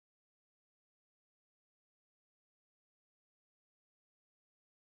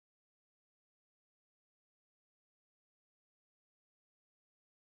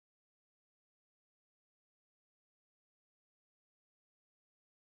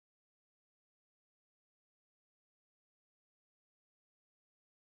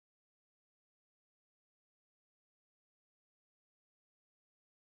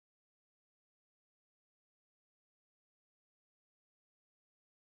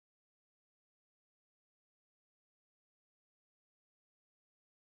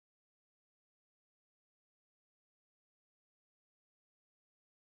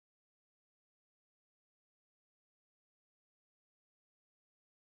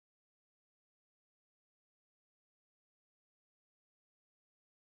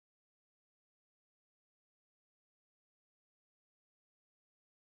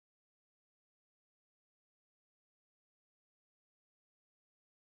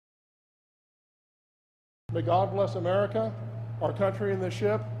May God bless America, our country and this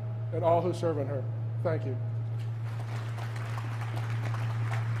ship, and all who serve in her. Thank you.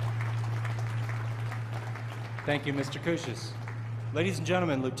 Thank you, Mr. Cushas. Ladies and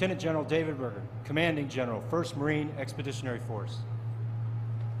gentlemen, Lieutenant General David Berger, Commanding General, 1st Marine Expeditionary Force.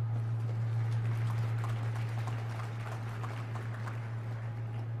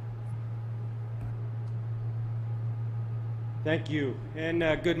 Thank you, and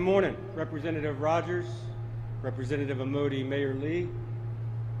good morning, Representative Rogers, Representative Amodi, Mayor Lee,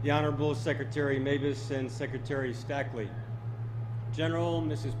 the Honorable Secretary Mavis and Secretary Stackley, General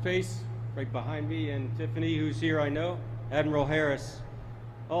Mrs. Pace, right behind me, and Tiffany, who's here I know, Admiral Harris,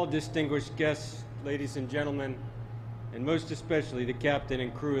 all distinguished guests, ladies and gentlemen, and most especially the captain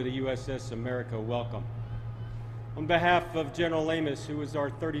and crew of the USS America, welcome. On behalf of General Amos, who is our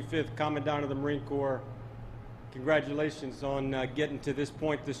 35th Commandant of the Marine Corps, congratulations on getting to this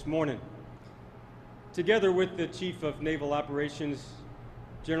point this morning. Together with the Chief of Naval Operations,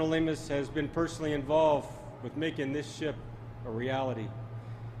 General Amos has been personally involved with making this ship a reality.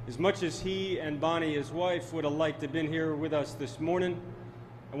 As much as he and Bonnie, his wife, would have liked to have been here with us this morning,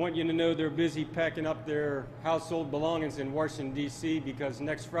 I want you to know they're busy packing up their household belongings in Washington, D.C., because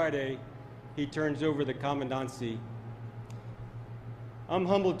next Friday he turns over the commandancy. I'm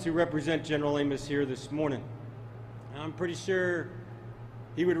humbled to represent General Amos here this morning. I'm pretty sure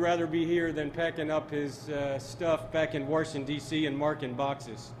he would rather be here than packing up his stuff back in Washington, D.C. and marking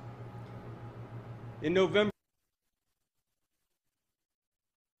boxes. In November,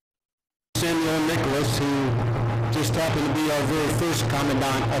 Samuel Nicholas, who just happened to be our very first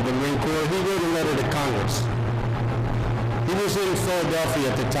Commandant of the Marine Corps, he wrote a letter to Congress. He was in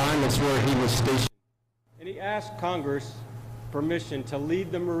Philadelphia at the time. That's where he was stationed. And he asked Congress permission to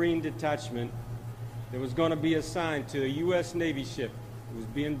lead the Marine detachment that was going to be assigned to a U.S. Navy ship. It was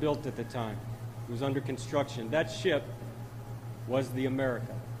being built at the time. It was under construction. That ship was the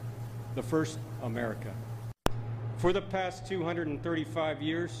America, the first America. For the past 235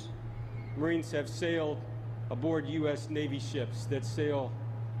 years, Marines have sailed aboard U.S. Navy ships that sail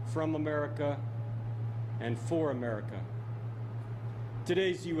from America and for America.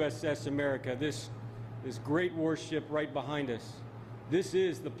 Today's USS America, this great warship right behind us, this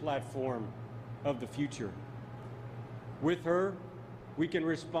is the platform of the future. With her, we can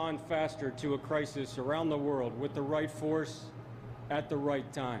respond faster to a crisis around the world with the right force at the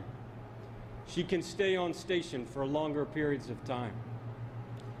right time. She can stay on station for longer periods of time.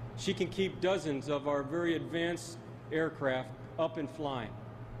 She can keep dozens of our very advanced aircraft up and flying.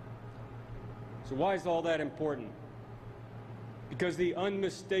 So why is all that important? Because the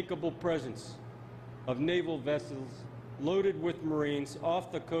unmistakable presence of naval vessels loaded with Marines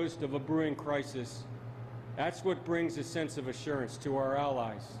off the coast of a brewing crisis, that's what brings a sense of assurance to our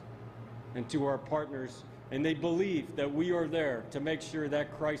allies and to our partners, and they believe that we are there to make sure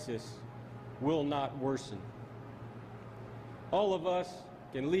that crisis will not worsen. All of us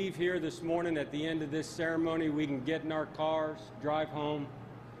can leave here this morning at the end of this ceremony. We can get in our cars, drive home,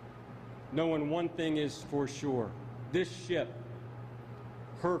 knowing one thing is for sure. This ship,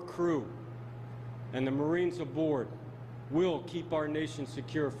 her crew, and the Marines aboard will keep our nation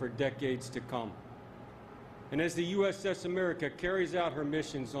secure for decades to come. And as the USS America carries out her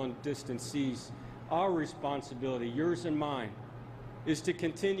missions on distant seas, our responsibility, yours and mine, is to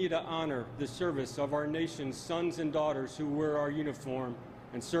continue to honor the service of our nation's sons and daughters who wear our uniform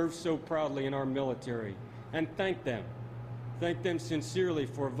and serve so proudly in our military, and thank them sincerely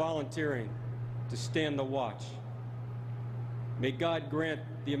for volunteering to stand the watch. May God grant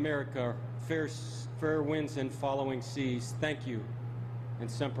the America fair winds and following seas. Thank you, and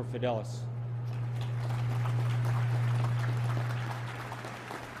Semper Fidelis.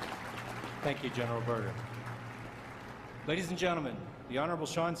 Thank you, General Berger. Ladies and gentlemen, the Honorable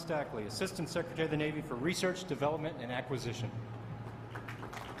Sean Stackley, Assistant Secretary of the Navy for Research, Development, and Acquisition.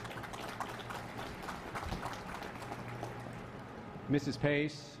 Mrs.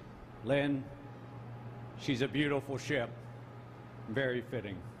 Pace, Lynn, she's a beautiful ship. Very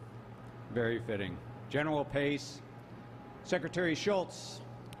fitting, very fitting. General Pace, Secretary Schultz,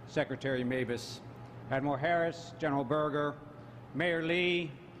 Secretary Mavis, Admiral Harris, General Berger, Mayor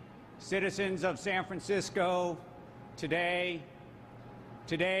Lee, citizens of San Francisco, today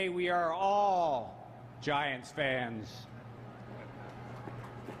we are all Giants fans.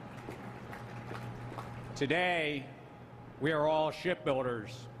 Today, we are all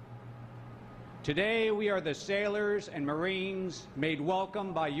shipbuilders. Today, we are the sailors and Marines made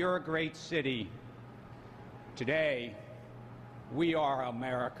welcome by your great city. Today, we are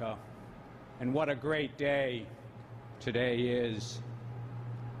America, and what a great day today is.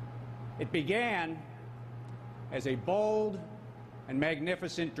 It began as a bold and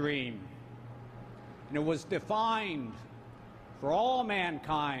magnificent dream. And it was defined for all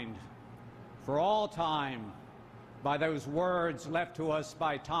mankind, for all time, by those words left to us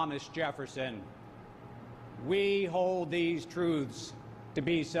by Thomas Jefferson. We hold these truths to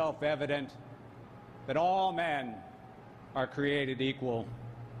be self-evident, that all men are created equal.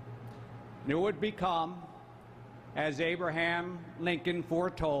 And it would become, as Abraham Lincoln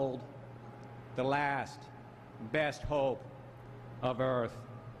foretold, the last, best hope of Earth.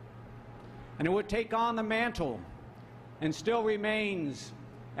 And it would take on the mantle, and still remains,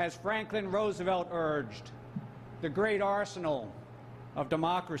 as Franklin Roosevelt urged, the great arsenal of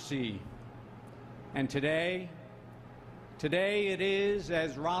democracy. And today it is,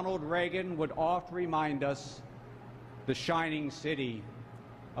 as Ronald Reagan would oft remind us, the shining city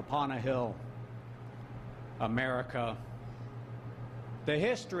upon a hill, America. The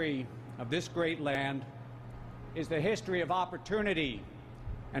history of this great land is the history of opportunity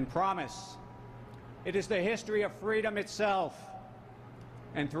and promise. It is the history of freedom itself.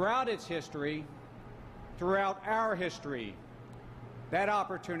 And throughout its history, throughout our history, that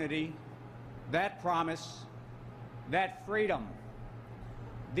opportunity, that promise, that freedom,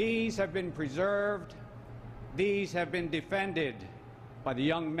 these have been preserved, these have been defended by the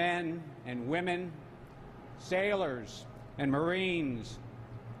young men and women, sailors and Marines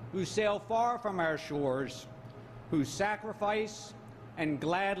who sail far from our shores, who sacrifice and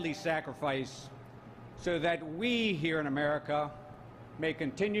gladly sacrifice so that we here in America may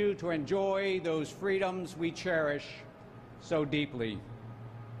continue to enjoy those freedoms we cherish so deeply.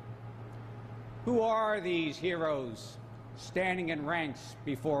 Who are these heroes standing in ranks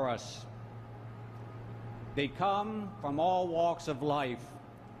before us? They come from all walks of life,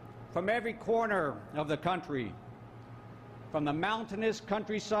 from every corner of the country, from the mountainous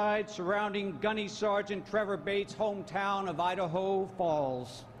countryside surrounding Gunny Sergeant Trevor Bates' hometown of Idaho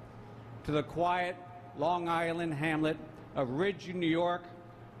Falls, to the quiet Long Island hamlet of Ridge, New York,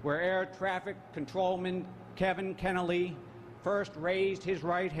 where air traffic controlman Kevin Kennelly first raised his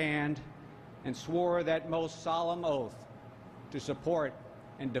right hand and swore that most solemn oath to support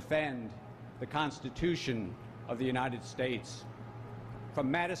and defend the Constitution of the United States.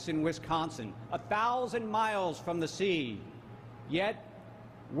 From Madison, Wisconsin, 1,000 miles from the sea, yet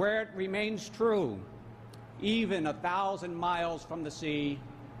where it remains true, even 1,000 miles from the sea,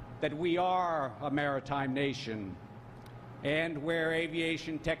 that we are a maritime nation, and where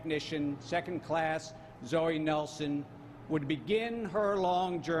aviation technician, second class Zoe Nelson, would begin her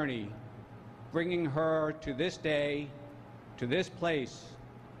long journey, bringing her to this day, to this place,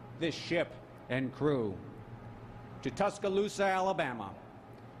 this ship and crew, to Tuscaloosa, Alabama,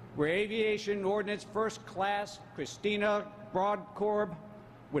 where aviation ordnance first class Christina Broadcorb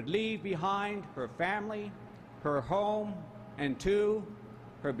would leave behind her family, her home, and too,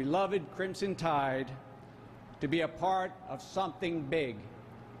 her beloved Crimson Tide, to be a part of something big,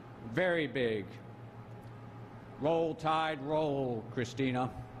 very big. Roll, Tide, roll, Christina.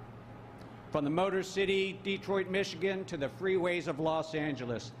 From the Motor City, Detroit, Michigan, to the freeways of Los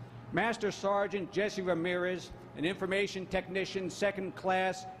Angeles, Master Sergeant Jesse Ramirez and Information Technician Second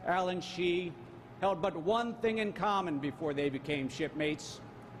Class Alan Shee held but one thing in common before they became shipmates: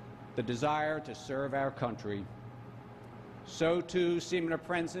 the desire to serve our country. So too Seaman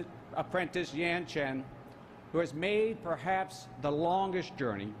Apprentice Yan Chen, who has made perhaps the longest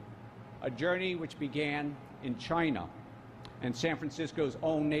journey, a journey which began in China and San Francisco's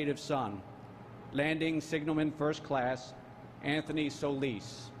own native son, landing Signalman First Class Anthony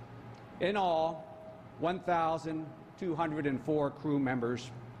Solis. In all, 1,204 crew members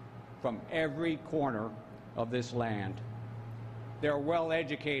from every corner of this land. They're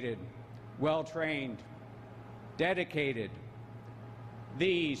well-educated, well-trained, dedicated.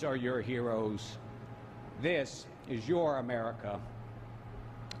 These are your heroes. This is your America.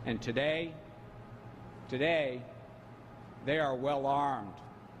 And today, they are well-armed.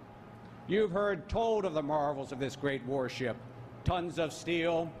 You've heard told of the marvels of this great warship: tons of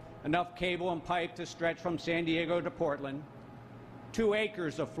steel, enough cable and pipe to stretch from San Diego to Portland, 2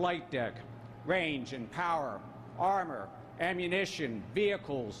 acres of flight deck, range and power, armor, ammunition,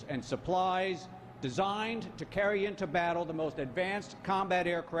 vehicles, and supplies designed to carry into battle the most advanced combat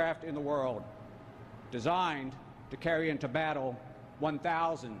aircraft in the world, designed to carry into battle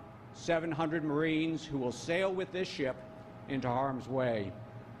 1,700 Marines who will sail with this ship into harm's way,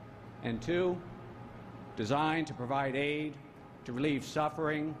 and 2, designed to provide aid, to relieve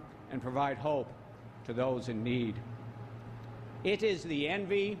suffering, and provide hope to those in need. It is the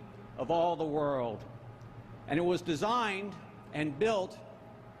envy of all the world, and it was designed and built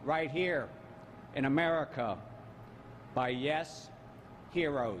right here in America, by, yes,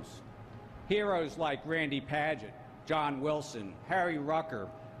 heroes. Heroes like Randy Paget, John Wilson, Harry Rucker,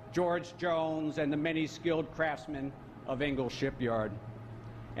 George Jones, and the many skilled craftsmen of Ingalls Shipyard.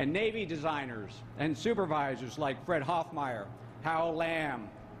 And Navy designers and supervisors like Fred Hoffmeyer, Hal Lamb,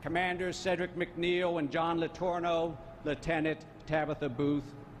 Commanders Cedric McNeil and John Latorno, Lieutenant Tabitha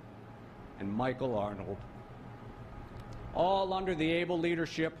Booth, and Michael Arnold. All under the able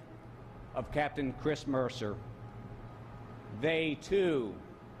leadership of Captain Chris Mercer. They, too,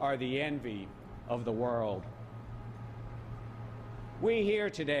 are the envy of the world. We here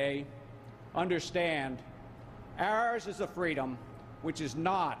today understand ours is a freedom which is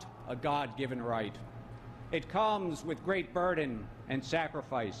not a God-given right. It comes with great burden and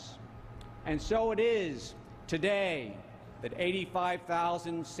sacrifice. And so it is today that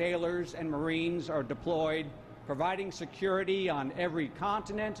 85,000 sailors and Marines are deployed, providing security on every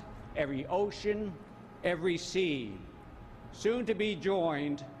continent, every ocean, every sea, soon to be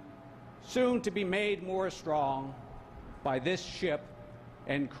joined, soon to be made more strong by this ship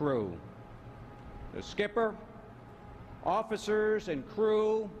and crew. The skipper, officers, and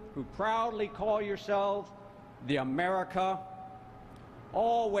crew who proudly call yourselves the America,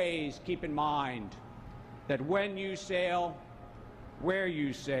 always keep in mind that when you sail, where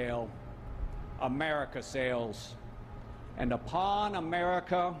you sail, America sails. And upon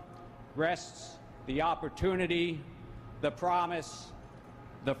America rests the opportunity, the promise,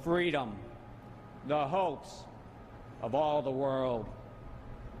 the freedom, the hopes of all the world.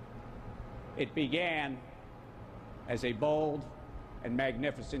 It began as a bold and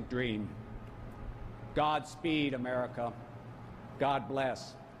magnificent dream. Godspeed, America. God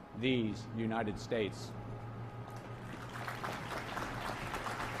bless these United States.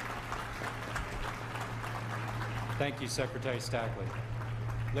 Thank you, Secretary Stackley.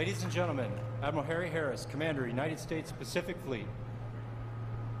 Ladies and gentlemen, Admiral Harry Harris, Commander, United States Pacific Fleet.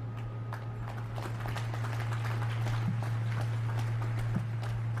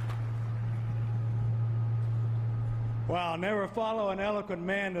 Wow, never follow an eloquent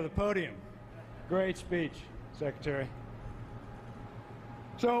man to the podium. Great speech, Secretary.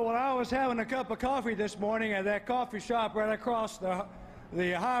 So when I was having a cup of coffee this morning at that coffee shop right across the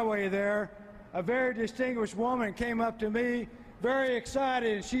highway there, a very distinguished woman came up to me, very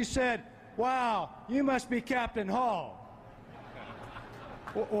excited, and she said, "Wow, you must be Captain Hall."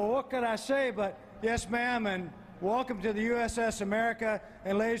 Well, what could I say but, "Yes, ma'am, and welcome to the USS America,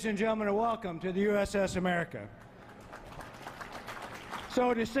 and ladies and gentlemen, welcome to the USS America."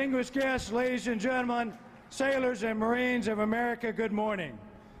 So, distinguished guests, ladies and gentlemen, sailors and Marines of America, good morning.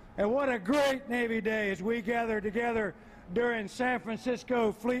 And what a great Navy Day as we gather together during San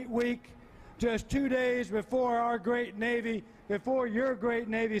Francisco Fleet Week, just 2 days before our great Navy, before your great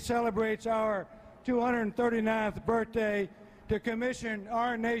Navy celebrates our 239th birthday, to commission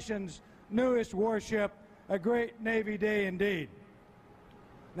our nation's newest warship, a great Navy Day indeed.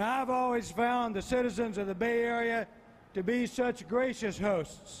 Now, I've always found the citizens of the Bay Area to be such gracious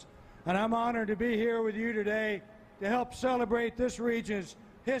hosts, and I'm honored to be here with you today to help celebrate this region's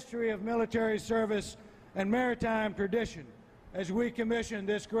history of military service and maritime tradition as we commission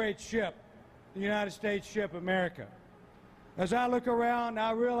this great ship, the United States ship America. As I look around,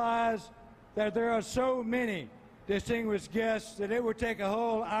 I realize that there are so many distinguished guests that it would take a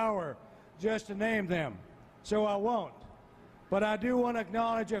whole hour just to name them, so I won't. But I do want to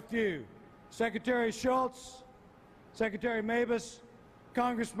acknowledge a few. Secretary Schultz, Secretary Mabus,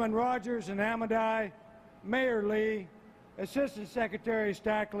 Congressman Rogers and Amidei, Mayor Lee, Assistant Secretary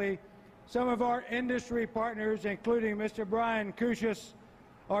Stackley, some of our industry partners, including Mr. Brian Cushas,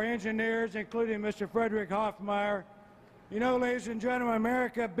 our engineers, including Mr. Frederick Hoffmeyer. You know, ladies and gentlemen,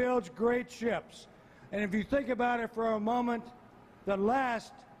 America builds great ships. And if you think about it for a moment, the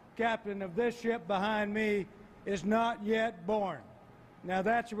last captain of this ship behind me is not yet born. Now,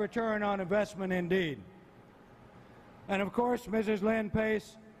 that's a return on investment indeed. And of course, Mrs. Lynn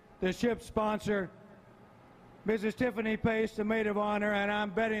Pace, the ship's sponsor, Mrs. Tiffany Pace, the maid of honor, and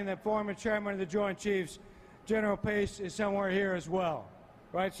I'm betting that former chairman of the Joint Chiefs, General Pace, is somewhere here as well.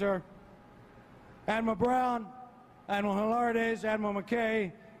 Right, sir? Admiral Brown, Admiral Hilardes, Admiral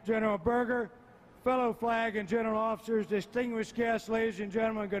McKay, General Berger, fellow flag and general officers, distinguished guests, ladies and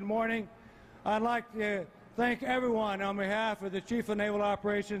gentlemen, good morning. I'd like to thank everyone on behalf of the Chief of Naval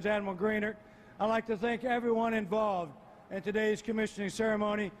Operations, Admiral Greenert. I'd like to thank everyone involved in today's commissioning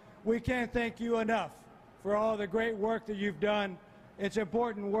ceremony. We can't thank you enough for all the great work that you've done. It's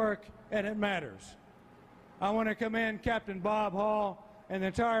important work, and it matters. I want to commend Captain Bob Hall and the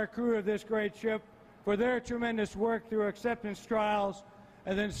entire crew of this great ship for their tremendous work through acceptance trials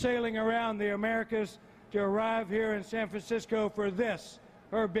and then sailing around the Americas to arrive here in San Francisco for this,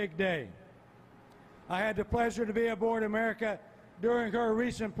 her big day. I had the pleasure to be aboard America during her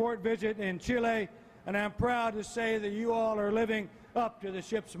recent port visit in Chile, and I'm proud to say that you all are living up to the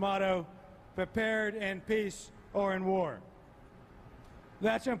ship's motto, prepared in peace or in war.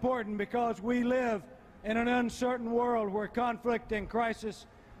 That's important because we live in an uncertain world where conflict and crisis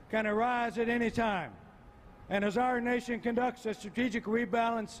can arise at any time. And as our nation conducts a strategic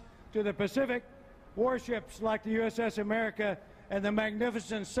rebalance to the Pacific, warships like the USS America and the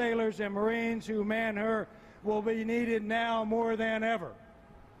magnificent sailors and Marines who man her will be needed now more than ever.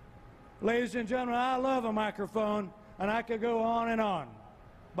 Ladies and gentlemen, I love a microphone, and I could go on,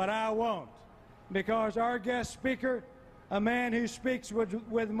 but I won't, because our guest speaker, a man who speaks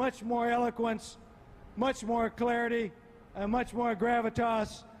with much more eloquence, much more clarity, and much more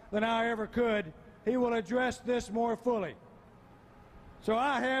gravitas than I ever could, he will address this more fully. So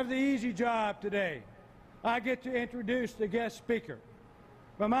I have the easy job today. I get to introduce the guest speaker.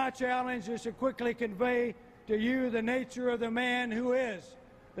 But my challenge is to quickly convey to you the nature of the man who is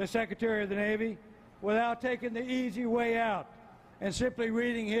the Secretary of the Navy without taking the easy way out and simply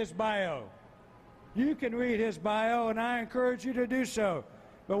reading his bio. You can read his bio, and I encourage you to do so,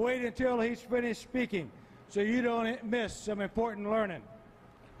 but wait until he's finished speaking so you don't miss some important learning.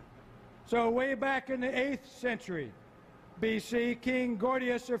 So way back in the 8th century BC, King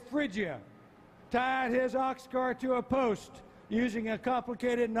Gordius of Phrygia tied his ox cart to a post using a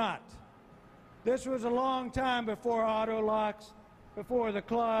complicated knot. This was a long time before auto locks, before the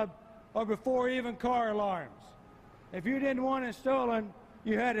club, or before even car alarms. If you didn't want it stolen,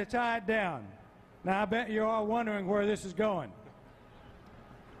 you had to tie it down. Now, I bet you're all wondering where this is going.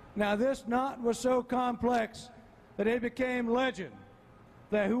 Now, this knot was so complex that it became legend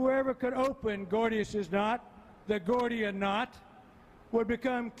that whoever could open Gordius's knot, the Gordian knot, would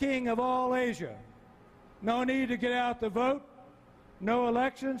become king of all Asia. No need to get out the vote, no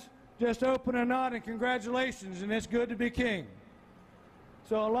elections, just open a knot and congratulations, and it's good to be king.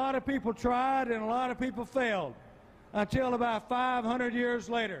 So a lot of people tried and a lot of people failed until about 500 years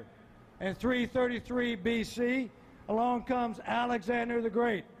later. In 333 BC, along comes Alexander the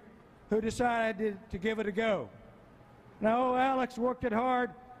Great, who decided to give it a go. Now, Alex worked it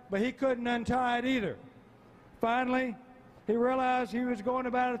hard, but he couldn't untie it either. Finally, he realized he was going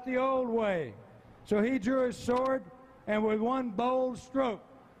about it the old way. So he drew his sword, and with one bold stroke,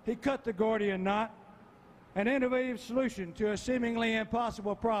 he cut the Gordian knot, an innovative solution to a seemingly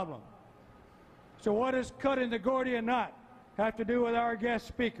impossible problem. So what does cutting the Gordian knot have to do with our guest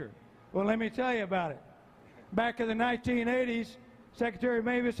speaker? Well, let me tell you about it. Back in the 1980s, Secretary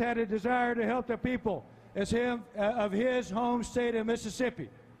Mavis had a desire to help the people of his home state of Mississippi.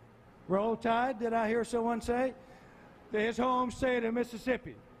 Roll Tide, did I hear someone say? His home state of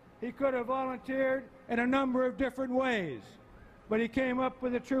Mississippi. He could have volunteered in a number of different ways, but he came up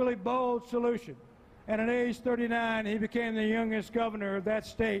with a truly bold solution. And at age 39, he became the youngest governor of that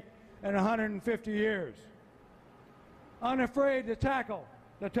state in 150 years. Unafraid to tackle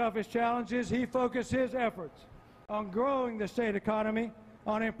the toughest challenges, he focused his efforts on growing the state economy,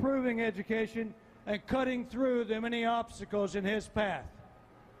 on improving education, and cutting through the many obstacles in his path.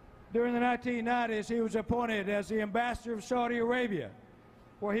 During the 1990s, he was appointed as the ambassador of Saudi Arabia,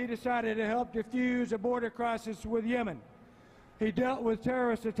 where he decided to help defuse a border crisis with Yemen. He dealt with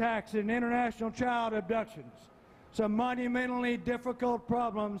terrorist attacks and international child abductions, some monumentally difficult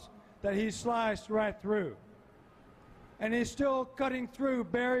problems that he sliced right through. And he's still cutting through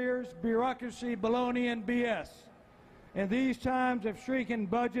barriers, bureaucracy, baloney, and BS. In these times of shrinking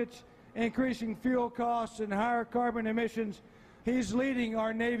budgets, increasing fuel costs, and higher carbon emissions, he's leading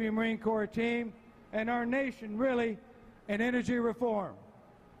our Navy Marine Corps team and our nation, really, in energy reform.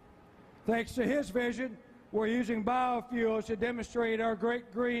 Thanks to his vision, we're using biofuels to demonstrate our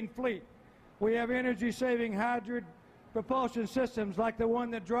great green fleet. We have energy-saving hybrid propulsion systems like the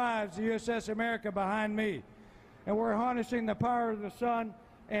one that drives the USS America behind me. And we're harnessing the power of the sun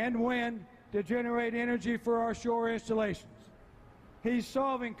and wind to generate energy for our shore installations. He's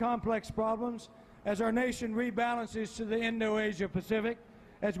solving complex problems as our nation rebalances to the Indo-Asia Pacific,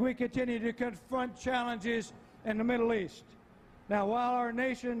 as we continue to confront challenges in the Middle East. Now, while our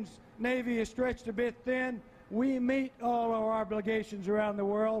nation's Navy is stretched a bit thin, we meet all our obligations around the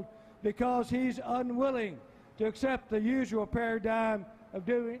world because he's unwilling to accept the usual paradigm of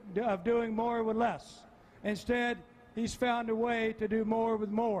doing more with less. Instead, he's found a way to do more with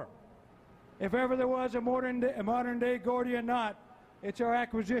more. If ever there was a modern-day Gordian knot, it's our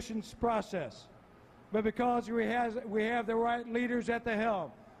acquisitions process. But because we have the right leaders at the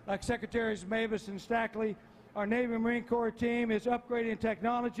helm, like Secretaries Mavis and Stackley, our Navy Marine Corps team is upgrading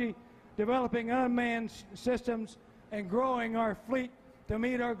technology, developing unmanned systems, and growing our fleet to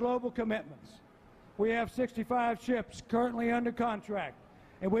meet our global commitments. We have 65 ships currently under contract,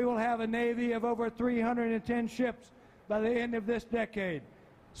 and we will have a Navy of over 310 ships by the end of this decade.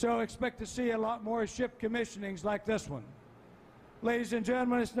 So expect to see a lot more ship commissionings like this one. Ladies and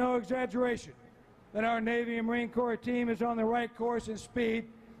gentlemen, it's no exaggeration that our Navy and Marine Corps team is on the right course and speed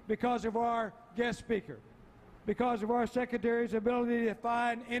because of our guest speaker, because of our Secretary's ability to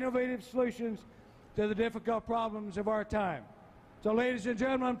find innovative solutions to the difficult problems of our time. So, ladies and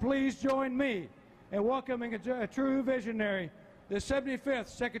gentlemen, please join me in welcoming a true visionary, the 75th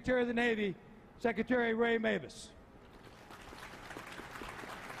Secretary of the Navy, Secretary Ray Mabus.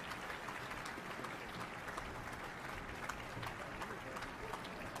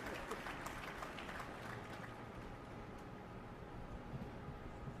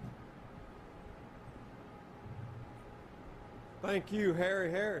 Thank you,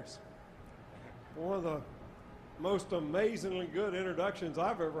 Harry Harris. One of the most amazingly good introductions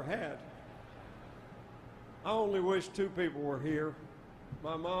I've ever had. I only wish two people were here,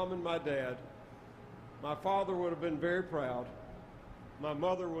 my mom and my dad. My father would have been very proud. My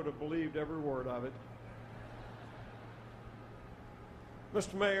mother would have believed every word of it.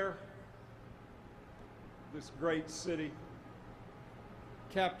 Mr. Mayor, this great city,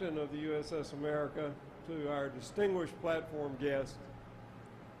 Captain of the USS America, to our distinguished platform guests.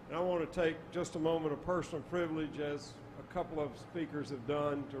 And I want to take just a moment of personal privilege, as a couple of speakers have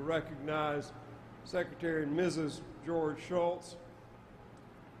done, to recognize Secretary and Mrs. George Shultz,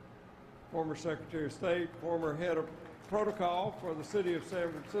 former Secretary of State, former head of protocol for the city of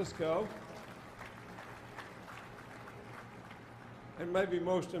San Francisco, and maybe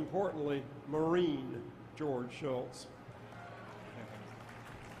most importantly, Marine George Shultz.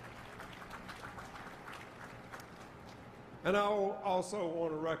 And I also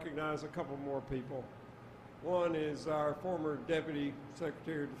want to recognize a couple more people. One is our former Deputy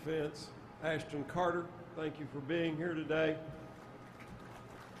Secretary of Defense, Ashton Carter. Thank you for being here today.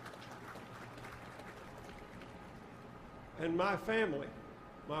 And my family,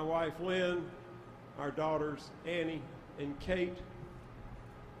 my wife Lynn, our daughters Annie and Kate.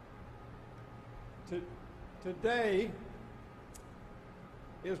 Today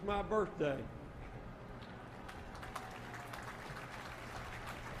is my birthday.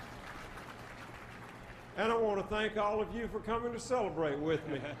 And I want to thank all of you for coming to celebrate with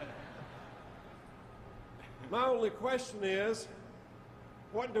me. My only question is,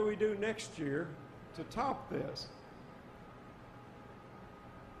 what do we do next year to top this?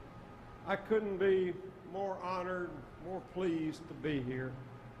 I couldn't be more honored, more pleased to be here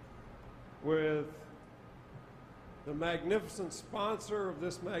with the magnificent sponsor of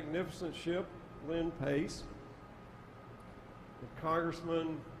this magnificent ship, Lynn Pace, with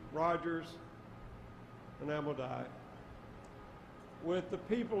Congressman Rogers and Amodai, with the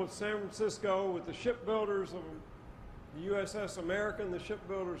people of San Francisco, with the shipbuilders of the USS America and the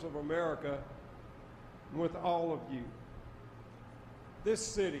shipbuilders of America, and with all of you. This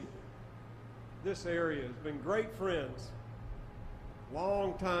city, this area has been great friends,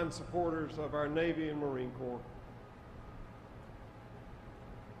 longtime supporters of our Navy and Marine Corps.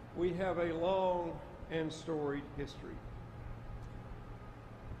 We have a long and storied history.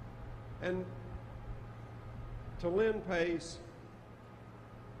 And to Lynn Pace,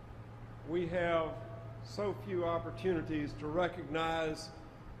 we have so few opportunities to recognize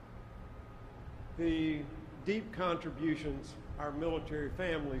the deep contributions our military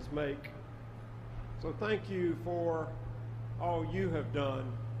families make. So thank you for all you have done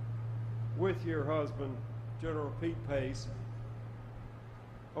with your husband, General Pete Pace,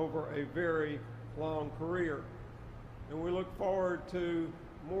 over a very long career. And we look forward to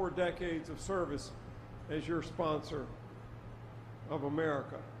more decades of service as your sponsor of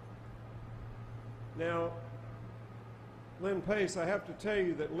America. Now, Lynn Pace, I have to tell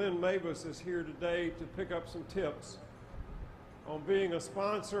you that Lynn Mabus is here today to pick up some tips on being a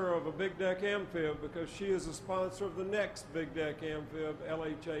sponsor of a big deck amphib, because she is a sponsor of the next big deck amphib,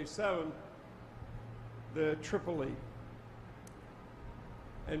 LHA 7, the Tripoli.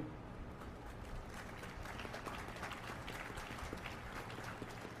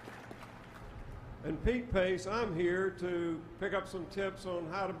 And Pete Pace, I'm here to pick up some tips on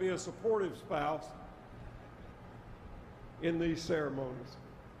how to be a supportive spouse in these ceremonies.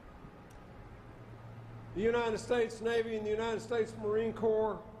 The United States Navy and the United States Marine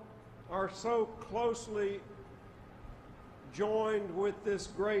Corps are so closely joined with this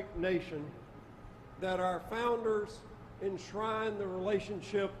great nation that our founders enshrined the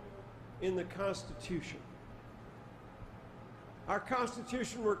relationship in the Constitution. Our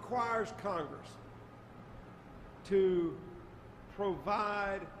Constitution requires Congress to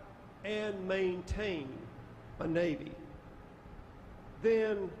provide and maintain a Navy.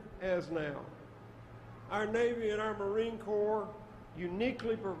 Then, as now, our Navy and our Marine Corps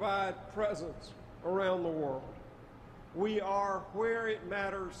uniquely provide presence around the world. We are where it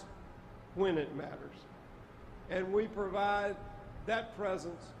matters, when it matters. And we provide that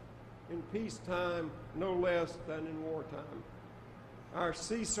presence in peacetime no less than in wartime. Our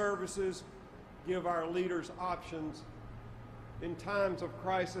sea services give our leaders options in times of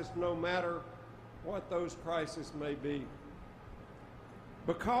crisis, no matter what those crises may be.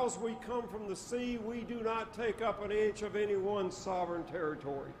 Because we come from the sea, we do not take up an inch of any one sovereign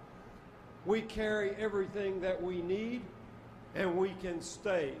territory. We carry everything that we need, and we can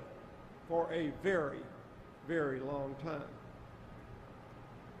stay for a very, very long time.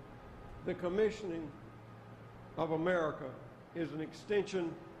 The commissioning of America is an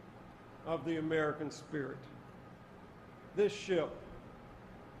extension of the American spirit. This ship,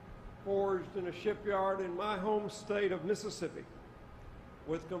 forged in a shipyard in my home state of Mississippi,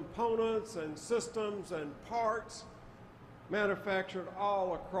 with components and systems and parts manufactured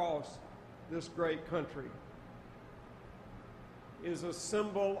all across this great country, is a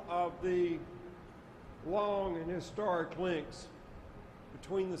symbol of the long and historic links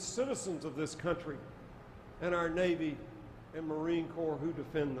between the citizens of this country and our Navy and Marine Corps who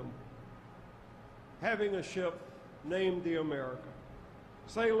defend them. Having a ship named the America,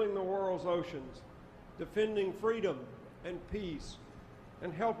 sailing the world's oceans, defending freedom and peace,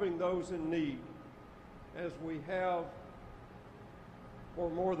 and helping those in need, as we have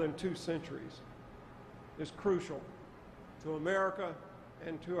for more than 2 centuries, is crucial to America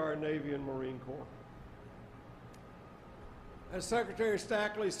and to our Navy and Marine Corps. As Secretary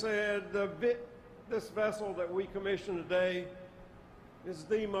Stackley said, this vessel that we commission today is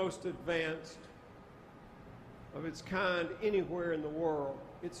the most advanced of its kind anywhere in the world.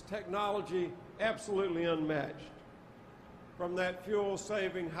 Its technology absolutely unmatched. From that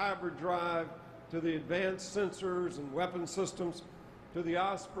fuel-saving hybrid drive to the advanced sensors and weapon systems to the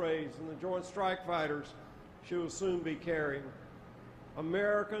Ospreys and the Joint Strike Fighters she will soon be carrying.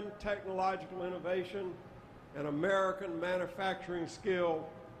 American technological innovation and American manufacturing skill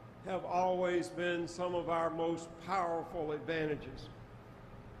have always been some of our most powerful advantages.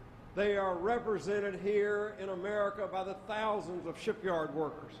 They are represented here in America by the thousands of shipyard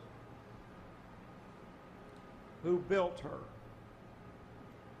workers who built her.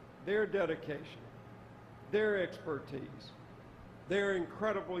 Their dedication, their expertise, their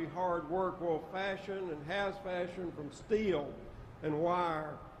incredibly hard work will fashion and has fashioned from steel and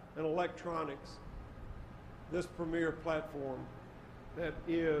wire and electronics this premier platform that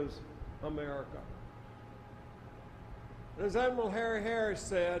is America. And as Admiral Harry Harris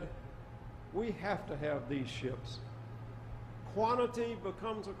said, we have to have these ships. Quantity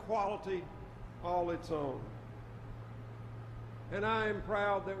becomes a quality all its own. And I am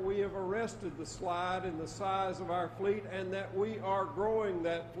proud that we have arrested the slide in the size of our fleet and that we are growing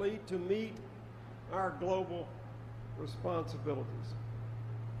that fleet to meet our global responsibilities,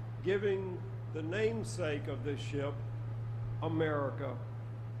 giving the namesake of this ship, America,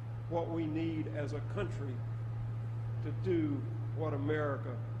 what we need as a country to do what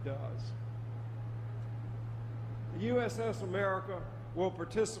America does. The USS America will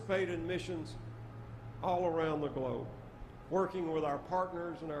participate in missions all around the globe, working with our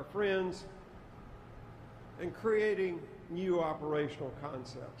partners and our friends and creating new operational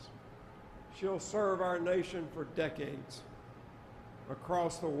concepts. She'll serve our nation for decades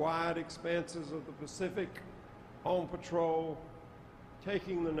across the wide expanses of the Pacific, on patrol,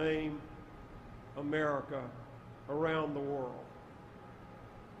 taking the name America around the world.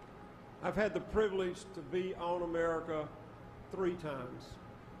 I've had the privilege to be on America 3 times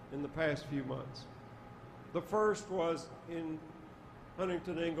in the past few months. The first was in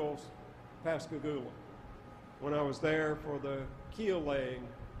Huntington Ingalls, Pascagoula, when I was there for the keel laying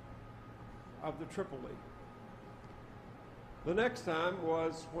of the Tripoli. The next time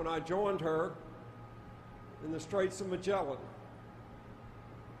was when I joined her in the Straits of Magellan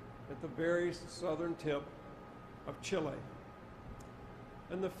at the very southern tip of Chile.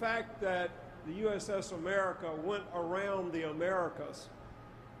 And the fact that the USS America went around the Americas,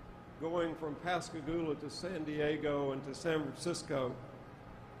 going from Pascagoula to San Diego and to San Francisco,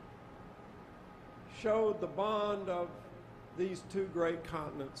 showed the bond of these 2 great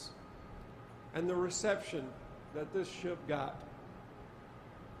continents and the reception that this ship got.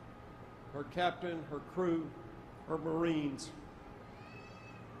 Her captain, her crew, her Marines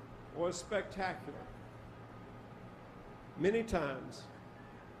was spectacular. Many times,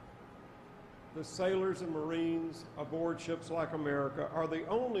 the sailors and Marines aboard ships like America are the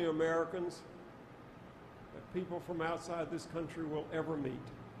only Americans that people from outside this country will ever meet.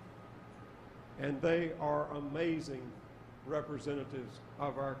 And they are amazing representatives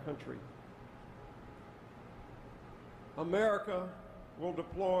of our country. America will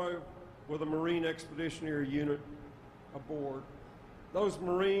deploy with a Marine Expeditionary Unit aboard. Those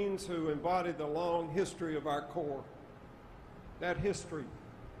Marines who embody the long history of our Corps. That history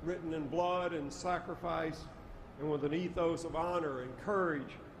written in blood and sacrifice and with an ethos of honor and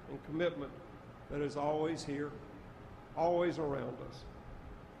courage and commitment that is always here, always around us.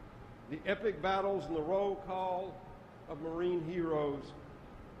 The epic battles and the roll call of Marine heroes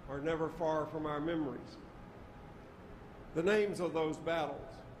are never far from our memories. The names of those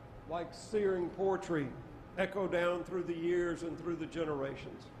battles, like searing poetry, echo down through the years and through the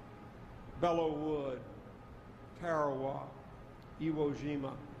generations. Belleau Wood, Tarawa, Iwo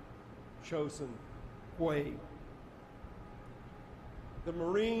Jima, Chosin, Hue. The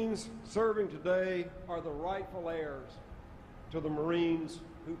Marines serving today are the rightful heirs to the Marines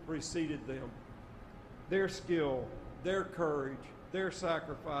who preceded them. Their skill, their courage, their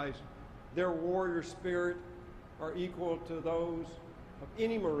sacrifice, their warrior spirit are equal to those of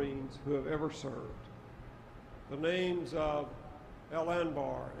any Marines who have ever served. The names of El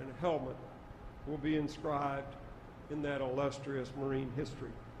Anbar and Helmet will be inscribed in that illustrious Marine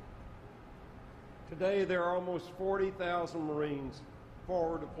history. Today, there are almost 40,000 Marines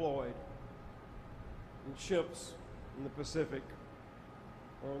forward deployed in ships in the Pacific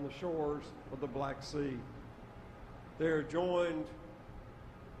or on the shores of the Black Sea. They are joined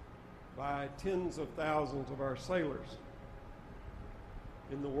by tens of thousands of our sailors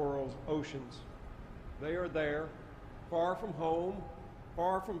in the world's oceans. They are there, far from home,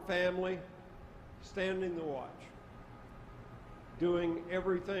 far from family, standing the watch, doing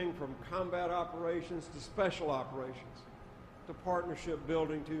everything from combat operations to special operations, to partnership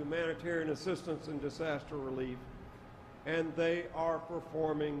building, to humanitarian assistance and disaster relief, and they are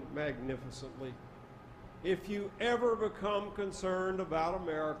performing magnificently. If you ever become concerned about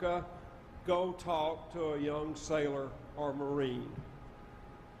America, go talk to a young sailor or Marine.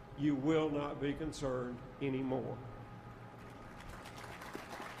 You will not be concerned anymore.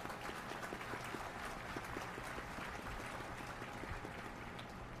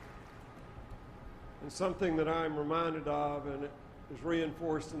 And something that I'm reminded of, and it is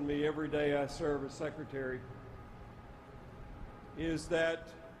reinforced in me every day I serve as secretary, is that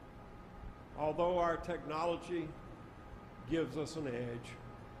although our technology gives us an edge,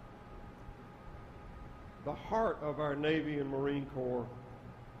 the heart of our Navy and Marine Corps,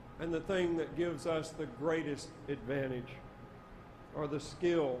 and the thing that gives us the greatest advantage, are the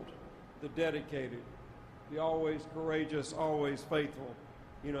skilled, the dedicated, the always courageous, always faithful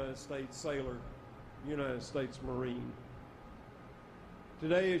United States sailor, United States Marine.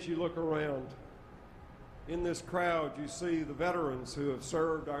 Today, as you look around, in this crowd, you see the veterans who have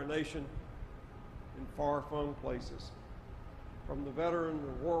served our nation in far-flung places. From the veteran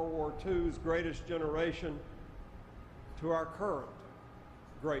of World War II's greatest generation to our current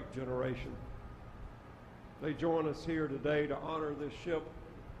great generation. They join us here today to honor this ship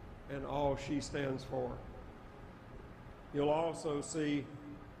and all she stands for. You'll also see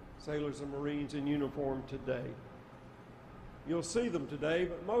sailors and Marines in uniform today. You'll see them today,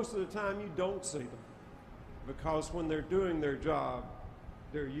 but most of the time you don't see them, because when they're doing their job,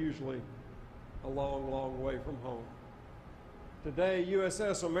 they're usually a long, long way from home. Today,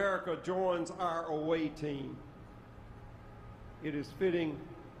 USS America joins our away team. It is fitting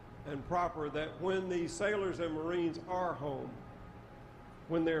and proper that when these sailors and Marines are home,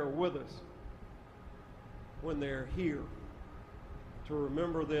 when they're with us, when they're here, to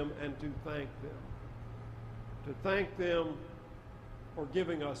remember them and to thank them. To thank them for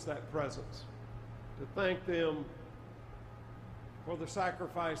giving us that presence. To thank them for the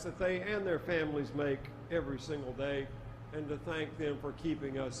sacrifice that they and their families make every single day, and to thank them for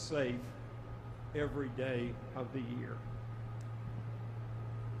keeping us safe every day of the year.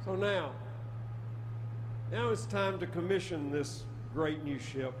 So now it's time to commission this great new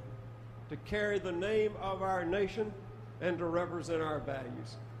ship to carry the name of our nation and to represent our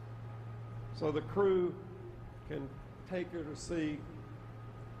values, so the crew can take her to sea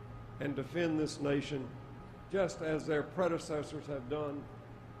and defend this nation just as their predecessors have done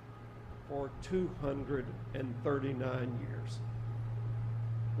for 239 years.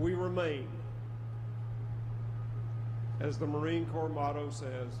 We remain, as the Marine Corps motto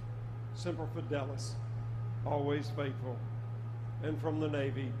says, Semper Fidelis, always faithful, and from the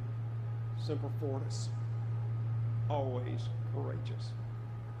Navy, Semper Fortis, always courageous.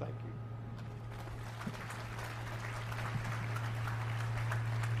 Thank you.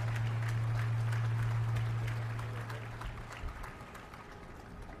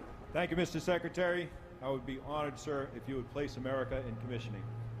 Thank you, Mr. Secretary. I would be honored, sir, if you would place America in commissioning.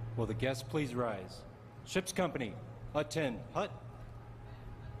 Will the guests please rise? Ship's company, attend. Hut.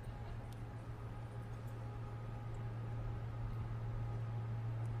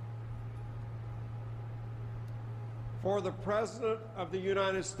 For the President of the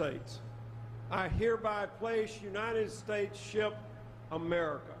United States, I hereby place United States ship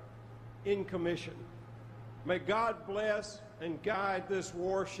America in commission. May God bless and guide this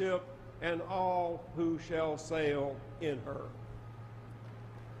warship and all who shall sail in her.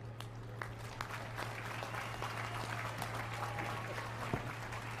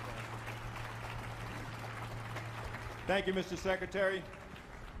 Thank you, Mr. Secretary.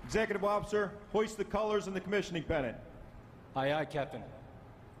 Executive Officer, hoist the colors and the commissioning pennant. Aye, aye, Captain.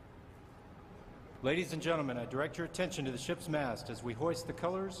 Ladies and gentlemen, I direct your attention to the ship's mast as we hoist the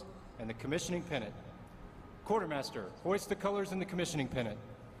colors and the commissioning pennant. Quartermaster, hoist the colors and the commissioning pennant.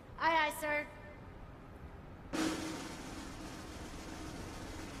 Aye, aye, sir.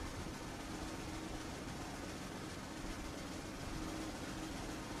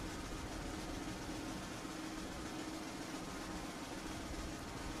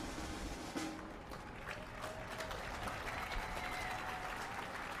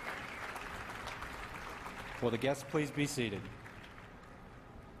 Will the guests please be seated?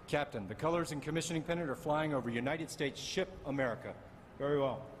 Captain, the colors and commissioning pennant are flying over United States ship America. Very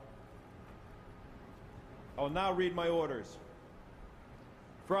well. I will now read my orders.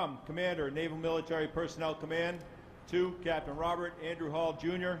 From Commander, Naval Military Personnel Command, to Captain Robert Andrew Hall,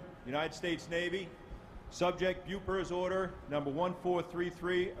 Jr., United States Navy. Subject, Buper's Order, number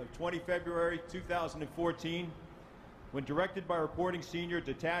 1433 of 20 February 2014. When directed by reporting senior,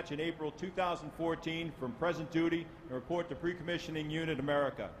 detach in April 2014 from present duty and report to Pre-Commissioning Unit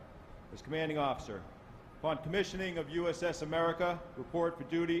America as Commanding Officer. Upon commissioning of USS America, report for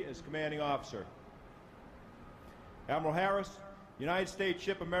duty as Commanding Officer. Admiral Harris, United States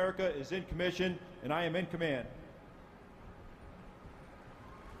ship America is in commission and I am in command.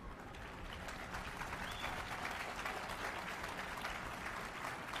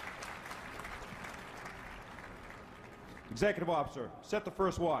 Executive Officer, set the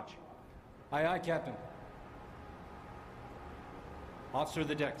first watch. Aye, aye, Captain. Officer of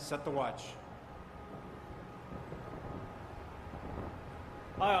the deck, set the watch.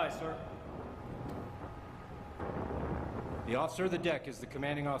 Aye, aye, sir. The officer of the deck is the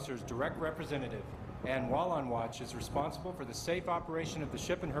commanding officer's direct representative, and while on watch is responsible for the safe operation of the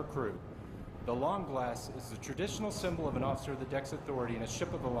ship and her crew. The long glass is the traditional symbol of an officer of the deck's authority in a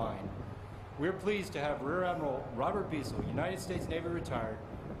ship of the line. We're pleased to have Rear Admiral Robert Beasel, United States Navy retired,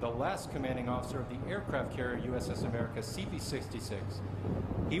 the last commanding officer of the aircraft carrier USS America CP-66.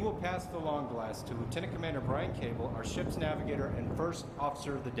 He will pass the long glass to Lieutenant Commander Brian Cable, our ship's navigator and first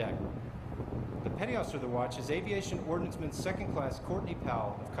officer of the deck. The petty officer of the watch is Aviation Ordnanceman Second Class Courtney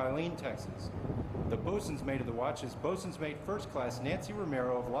Powell of Kylene, Texas. The bosun's mate of the watch is Bosun's Mate First Class Nancy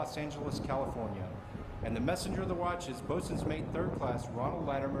Romero of Los Angeles, California. And the messenger of the watch is Bosun's Mate Third Class Ronald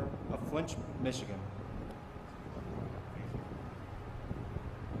Latimer of Flint, Michigan.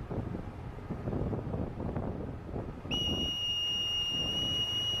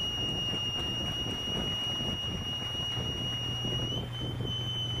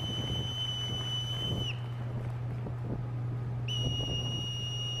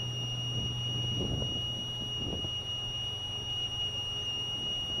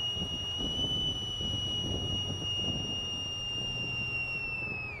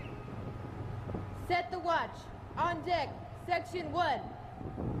 Set the watch. On deck, Section 1.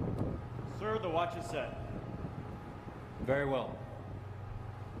 Sir, the watch is set. Very well.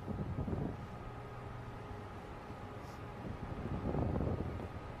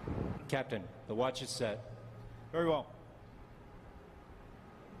 Captain, the watch is set. Very well.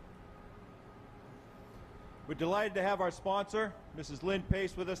 We're delighted to have our sponsor, Mrs. Lynn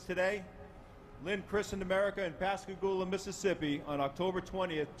Pace, with us today. Lynn christened America in Pascagoula, Mississippi on October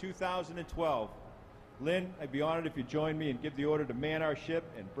 20th, 2012. Lynn, I'd be honored if you join me and give the order to man our ship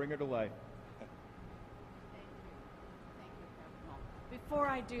and bring her to life. Before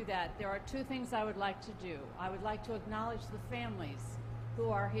I do that, there are two things I would like to do. I would like to acknowledge the families who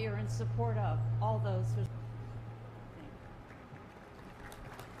are here in support of all those who...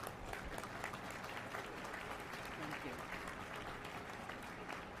 Thank you.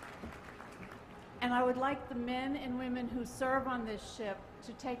 And I would like the men and women who serve on this ship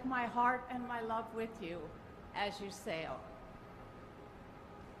to take my heart and my love with you as you sail.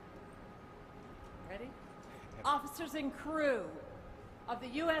 Ready? Officers and crew of the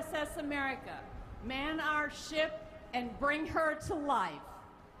USS America, man our ship and bring her to life.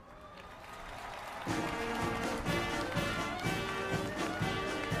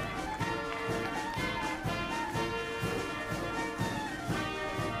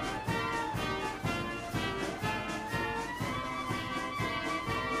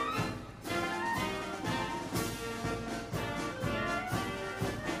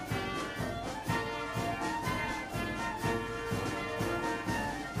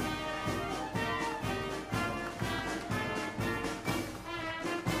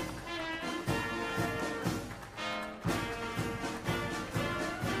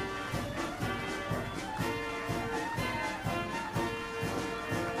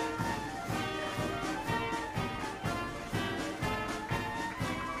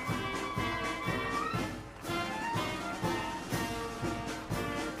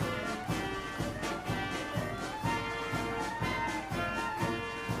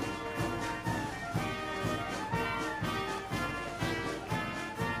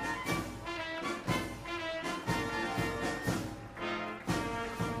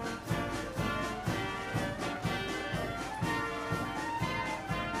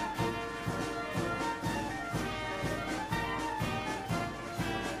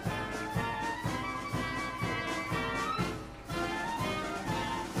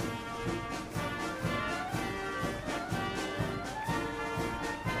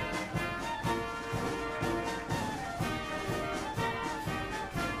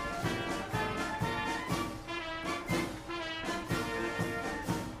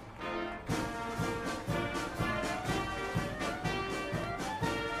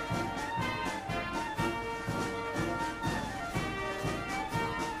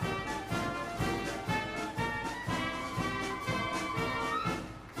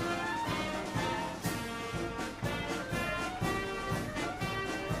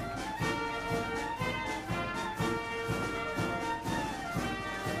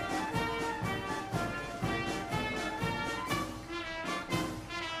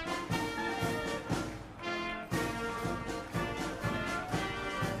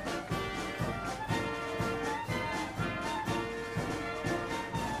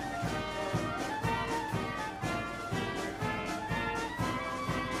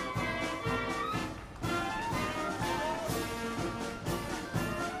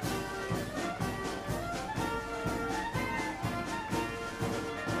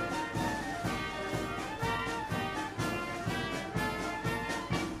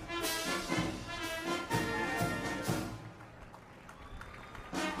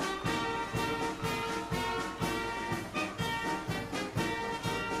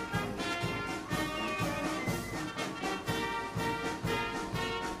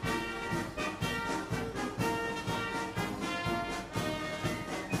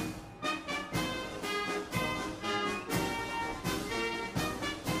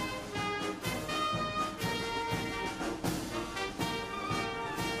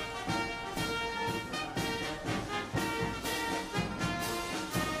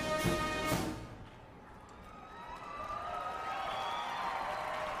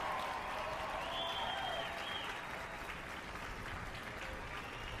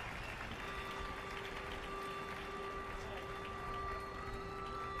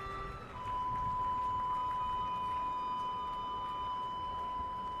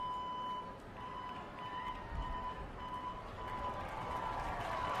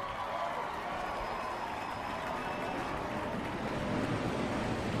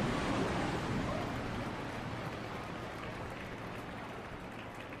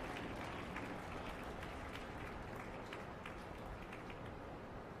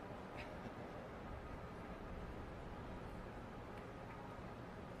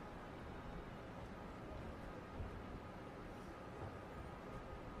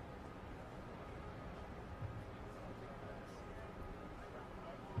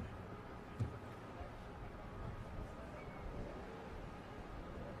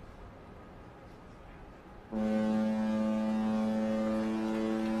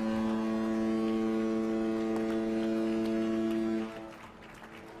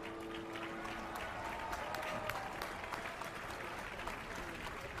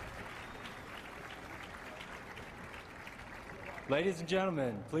 Ladies and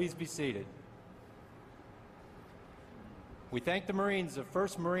gentlemen, please be seated. We thank the Marines of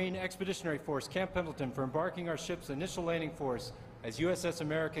 1st Marine Expeditionary Force, Camp Pendleton, for embarking our ship's initial landing force as USS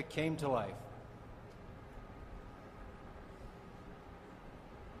America came to life.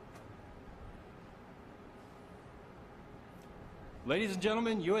 Ladies and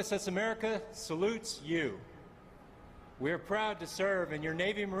gentlemen, USS America salutes you. We are proud to serve in your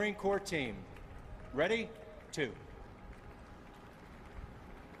Navy Marine Corps team. Ready? 2.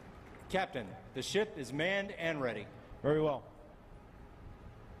 Captain, the ship is manned and ready. Very well.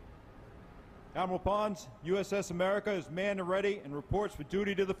 Admiral Pons, USS America is manned and ready and reports for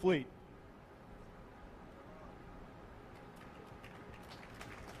duty to the fleet.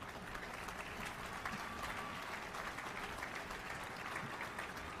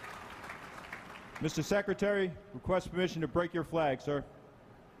 Mr. Secretary, request permission to break your flag, sir.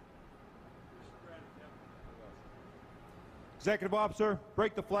 Executive Officer,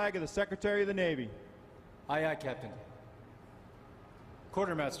 break the flag of the Secretary of the Navy. Aye, aye, Captain.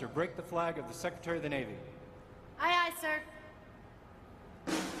 Quartermaster, break the flag of the Secretary of the Navy. Aye, aye, sir.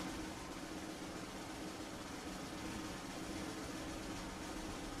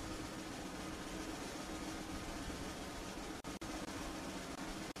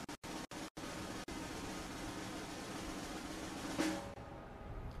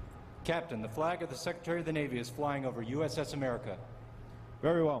 Captain, the flag of the Secretary of the Navy is flying over USS America.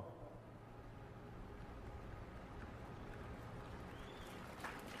 Very well.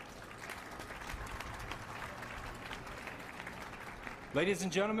 Ladies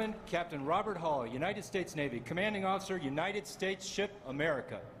and gentlemen, Captain Robert Hall, United States Navy, Commanding Officer, United States Ship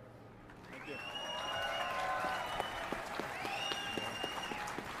America. Thank you.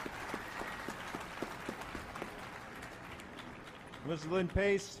 Mrs. Lynn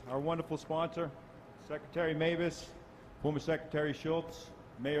Pace, our wonderful sponsor, Secretary Mavis, former Secretary Schultz,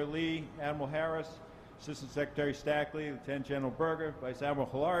 Mayor Lee, Admiral Harris, Assistant Secretary Stackley, Lieutenant General Berger, Vice Admiral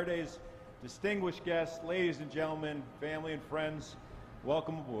Hilardes, distinguished guests, ladies and gentlemen, family and friends,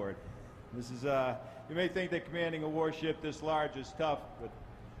 welcome aboard. This is, you may think that commanding a warship this large is tough, but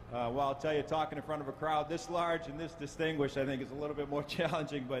well, I'll tell you, talking in front of a crowd this large and this distinguished, I think is a little bit more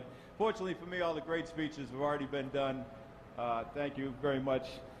challenging, but fortunately for me, all the great speeches have already been done. Thank you very much,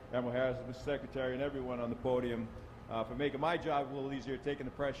 Admiral Harris, Mr. Secretary, and everyone on the podium for making my job a little easier, taking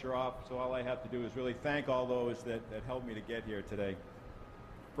the pressure off. So all I have to do is really thank all those that helped me to get here today.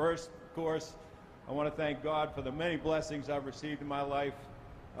 First, of course, I want to thank God for the many blessings I've received in my life.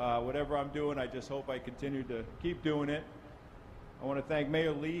 Whatever I'm doing, I just hope I continue to keep doing it. I want to thank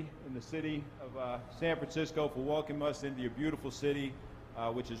Mayor Lee and the city of San Francisco for welcoming us into your beautiful city,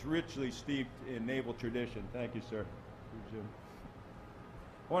 which is richly steeped in naval tradition. Thank you, sir.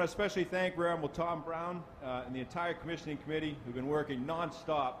 I want to especially thank Rear Admiral Tom Brown and the entire commissioning committee who've been working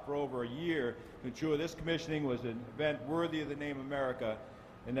non-stop for over a year to ensure this commissioning was an event worthy of the name America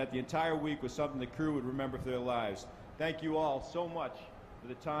and that the entire week was something the crew would remember for their lives. Thank you all so much for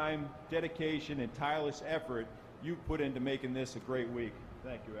the time, dedication, and tireless effort you put into making this a great week.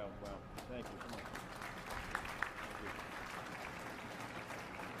 Thank you, Admiral Brown. Thank you so much.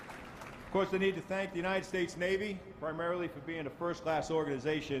 Of course, I need to thank the United States Navy, primarily for being a first-class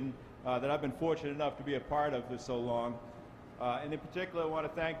organization that I've been fortunate enough to be a part of for so long. And in particular, I want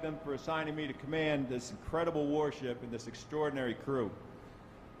to thank them for assigning me to command this incredible warship and this extraordinary crew.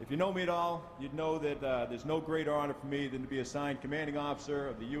 If you know me at all, you'd know that there's no greater honor for me than to be assigned commanding officer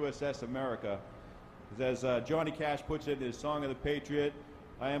of the USS America. Because as Johnny Cash puts it in his Song of the Patriot,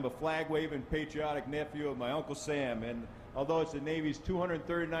 I am a flag-waving patriotic nephew of my Uncle Sam. And although it's the Navy's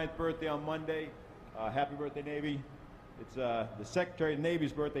 239th birthday on Monday, happy birthday, Navy. It's the Secretary of the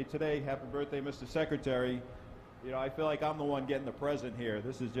Navy's birthday today. Happy birthday, Mr. Secretary. You know, I feel like I'm the one getting the present here.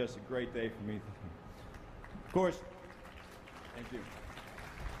 This is just a great day for me. Of course, thank you.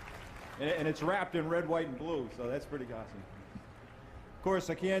 And it's wrapped in red, white, and blue, so that's pretty awesome. Of course,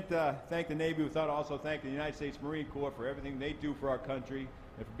 I can't thank the Navy without also thanking the United States Marine Corps for everything they do for our country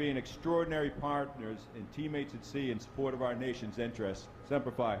and for being extraordinary partners and teammates at sea in support of our nation's interests. Semper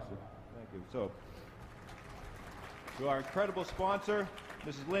Fi. So, thank you. So, to our incredible sponsor,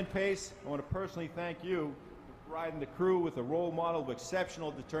 Mrs. Lynn Pace, I want to personally thank you for providing the crew with a role model of exceptional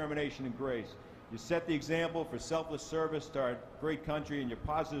determination and grace. You set the example for selfless service to our great country, and your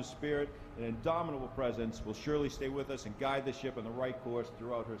positive spirit and indomitable presence will surely stay with us and guide the ship on the right course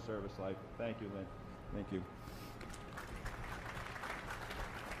throughout her service life. Thank you, Lynn. Thank you.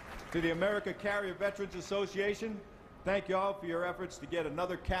 To the America Carrier Veterans Association, thank you all for your efforts to get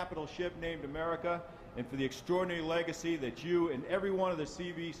another capital ship named America and for the extraordinary legacy that you and every one of the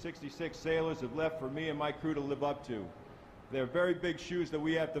CV-66 sailors have left for me and my crew to live up to. They're very big shoes that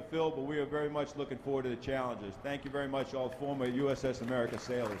we have to fill, but we are very much looking forward to the challenges. Thank you very much, all former USS America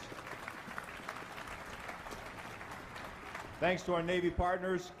sailors. Thanks to our Navy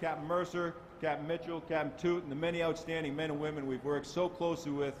partners, Captain Mercer, Captain Mitchell, Captain Toot, and the many outstanding men and women we've worked so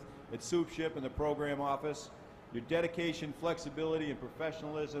closely with at Soup Ship and the program office. Your dedication, flexibility, and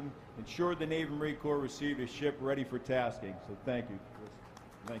professionalism ensured the Navy Marine Corps received a ship ready for tasking. So thank you.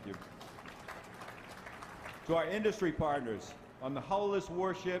 Thank you. To our industry partners, on the hull of this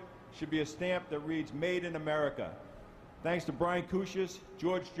warship should be a stamp that reads Made in America. Thanks to Brian Cushis,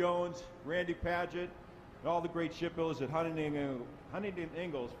 George Jones, Randy Paget, and all the great shipbuilders at Huntington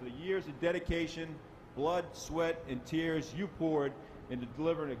Ingalls for the years of dedication, blood, sweat, and tears you poured into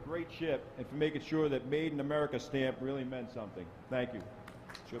delivering a great ship and for making sure that Made in America stamp really meant something. Thank you,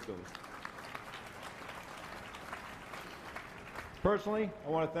 shipbuilders. Personally, I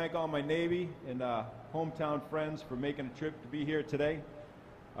want to thank all my Navy and hometown friends for making a trip to be here today.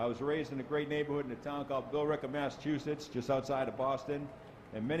 I was raised in a great neighborhood in a town called Billerica, Massachusetts, just outside of Boston.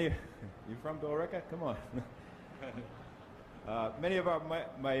 And many, you from Billerica? Come on. Many of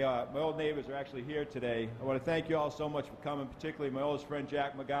my old neighbors are actually here today. I want to thank you all so much for coming, particularly my oldest friend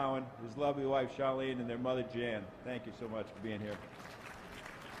Jack McGowan, his lovely wife Charlene, and their mother Jan. Thank you so much for being here.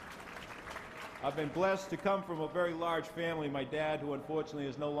 I've been blessed to come from a very large family. My dad, who unfortunately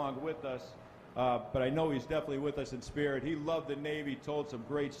is no longer with us, but I know he's definitely with us in spirit. He loved the Navy, told some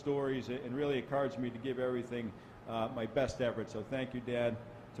great stories, and really encouraged me to give everything my best effort. So thank you, Dad.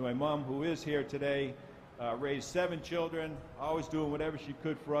 To my mom, who is here today, raised 7 children, always doing whatever she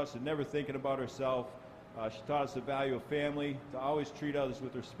could for us and never thinking about herself. She taught us the value of family, to always treat others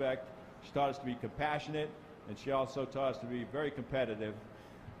with respect. She taught us to be compassionate, and she also taught us to be very competitive,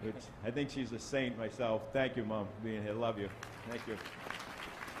 which I think she's a saint myself. Thank you, Mom, for being here. Love you. Thank you.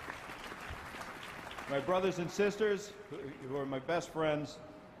 My brothers and sisters, who are my best friends,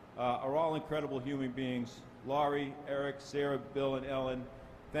 are all incredible human beings. Laurie, Eric, Sarah, Bill, and Ellen.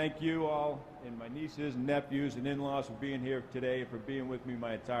 Thank you all, and my nieces and nephews and in-laws for being here today, and for being with me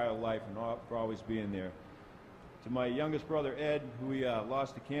my entire life, and for always being there. To my youngest brother, Ed, who we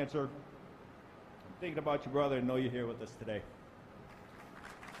lost to cancer, I'm thinking about you, brother, and know you're here with us today.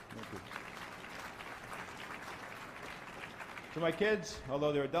 Thank you. To my kids,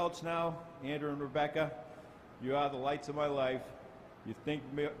 although they're adults now, Andrew and Rebecca, you are the lights of my life.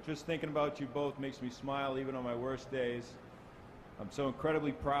 Just thinking about you both makes me smile even on my worst days. I'm so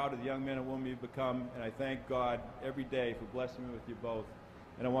incredibly proud of the young men and women you've become, and I thank God every day for blessing me with you both.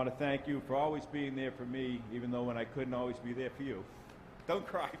 And I want to thank you for always being there for me, even though when I couldn't always be there for you. Don't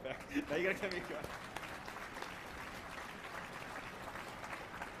cry, Beck. Now you gotta get me going.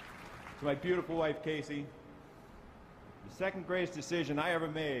 To my beautiful wife, Casey, the second greatest decision I ever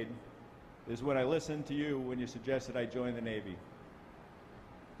made is when I listened to you when you suggested I join the Navy.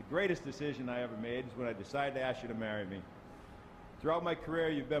 The greatest decision I ever made is when I decided to ask you to marry me. Throughout my career,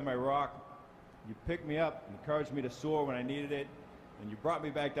 you've been my rock. You picked me up and encouraged me to soar when I needed it, and you brought me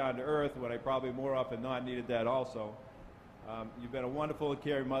back down to earth when I probably more often than not needed that also. You've been a wonderful and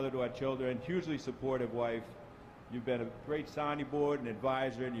caring mother to our children, hugely supportive wife. You've been a great sounding board and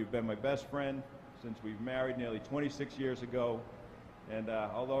advisor, and you've been my best friend since we've married nearly 26 years ago. And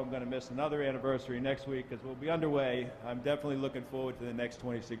although I'm going to miss another anniversary next week because we'll be underway, I'm definitely looking forward to the next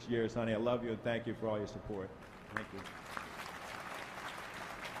 26 years, honey. I love you and thank you for all your support. Thank you.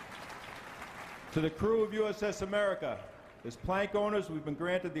 To the crew of USS America, as plank owners, we've been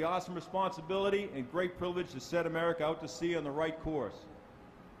granted the awesome responsibility and great privilege to set America out to sea on the right course.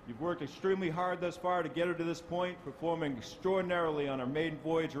 You've worked extremely hard thus far to get her to this point, performing extraordinarily on our maiden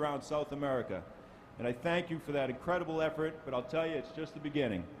voyage around South America. And I thank you for that incredible effort, but I'll tell you, it's just the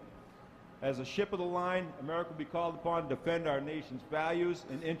beginning. As a ship of the line, America will be called upon to defend our nation's values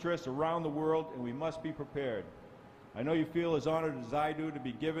and interests around the world, and we must be prepared. I know you feel as honored as I do to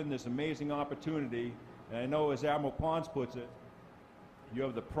be given this amazing opportunity, and I know, as Admiral Pons puts it, you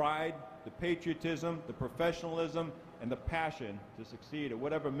have the pride, the patriotism, the professionalism, and the passion to succeed at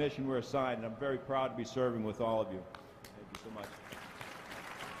whatever mission we're assigned, and I'm very proud to be serving with all of you. Thank you so much.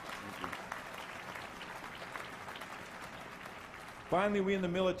 Thank you. Finally, we in the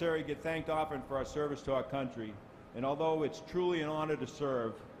military get thanked often for our service to our country, and although it's truly an honor to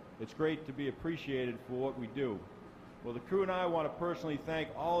serve, it's great to be appreciated for what we do. Well, the crew and I want to personally thank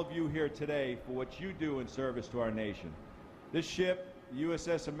all of you here today for what you do in service to our nation. This ship, the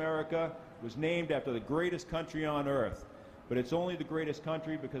USS America, was named after the greatest country on earth, but it's only the greatest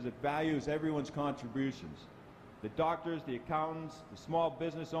country because it values everyone's contributions. The doctors, the accountants, the small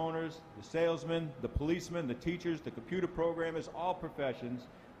business owners, the salesmen, the policemen, the teachers, the computer programmers, all professions,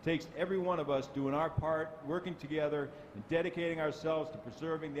 takes every one of us doing our part, working together, and dedicating ourselves to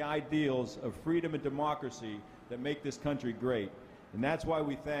preserving the ideals of freedom and democracy that make this country great. And that's why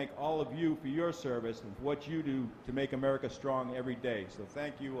we thank all of you for your service and for what you do to make America strong every day. So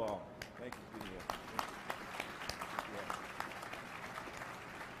thank you all. Thank you for being here.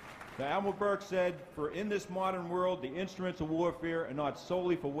 Now, Admiral Burke said, "For in this modern world, the instruments of warfare are not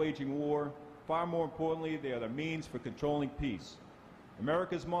solely for waging war. Far more importantly, they are the means for controlling peace."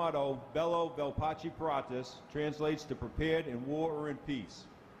 America's motto, Bello vel pace paratus, translates to prepared in war or in peace.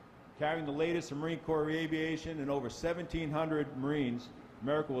 Carrying the latest in Marine Corps aviation and over 1,700 Marines,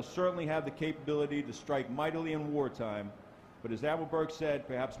 America will certainly have the capability to strike mightily in wartime, but as Admiral Burke said,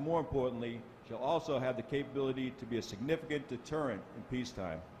 perhaps more importantly, she'll also have the capability to be a significant deterrent in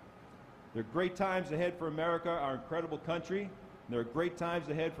peacetime. There are great times ahead for America, our incredible country, and there are great times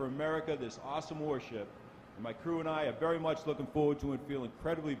ahead for America, this awesome warship. And my crew and I are very much looking forward to and feel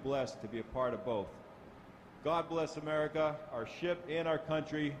incredibly blessed to be a part of both. God bless America, our ship, and our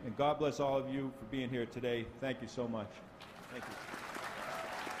country, and God bless all of you for being here today. Thank you so much. Thank you.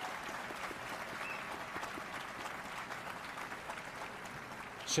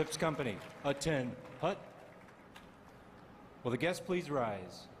 Ship's company, attend. Hut. Will the guests please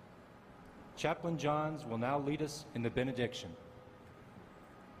rise? Chaplain Johns will now lead us in the benediction.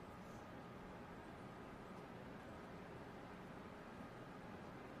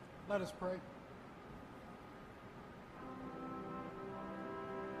 Let us pray.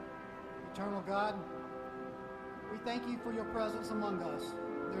 Eternal God, we thank you for your presence among us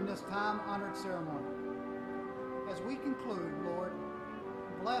during this time-honored ceremony. As we conclude, Lord,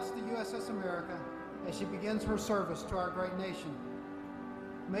 bless the USS America as she begins her service to our great nation.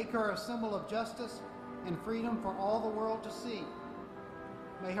 Make her a symbol of justice and freedom for all the world to see.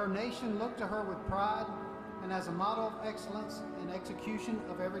 May her nation look to her with pride and as a model of excellence in execution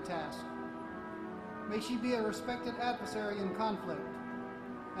of every task. May she be a respected adversary in conflict,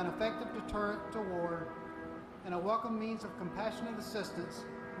 an effective deterrent to war, and a welcome means of compassionate assistance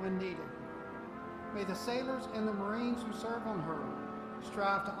when needed. May the sailors and the Marines who serve on her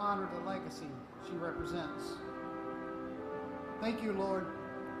strive to honor the legacy she represents. Thank you, Lord,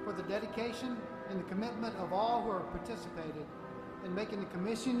 for the dedication and the commitment of all who have participated in making the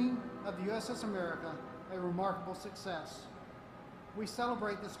commissioning of the USS America a remarkable success. We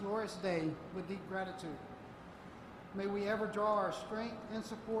celebrate this glorious day with deep gratitude. May we ever draw our strength and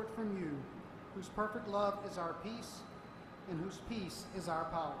support from you, whose perfect love is our peace and whose peace is our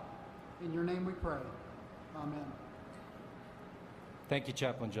power. In your name we pray. Amen. Thank you,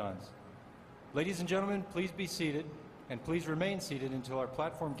 Chaplain Johns. Ladies and gentlemen, please be seated, and please remain seated until our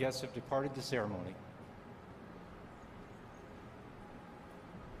platform guests have departed the ceremony.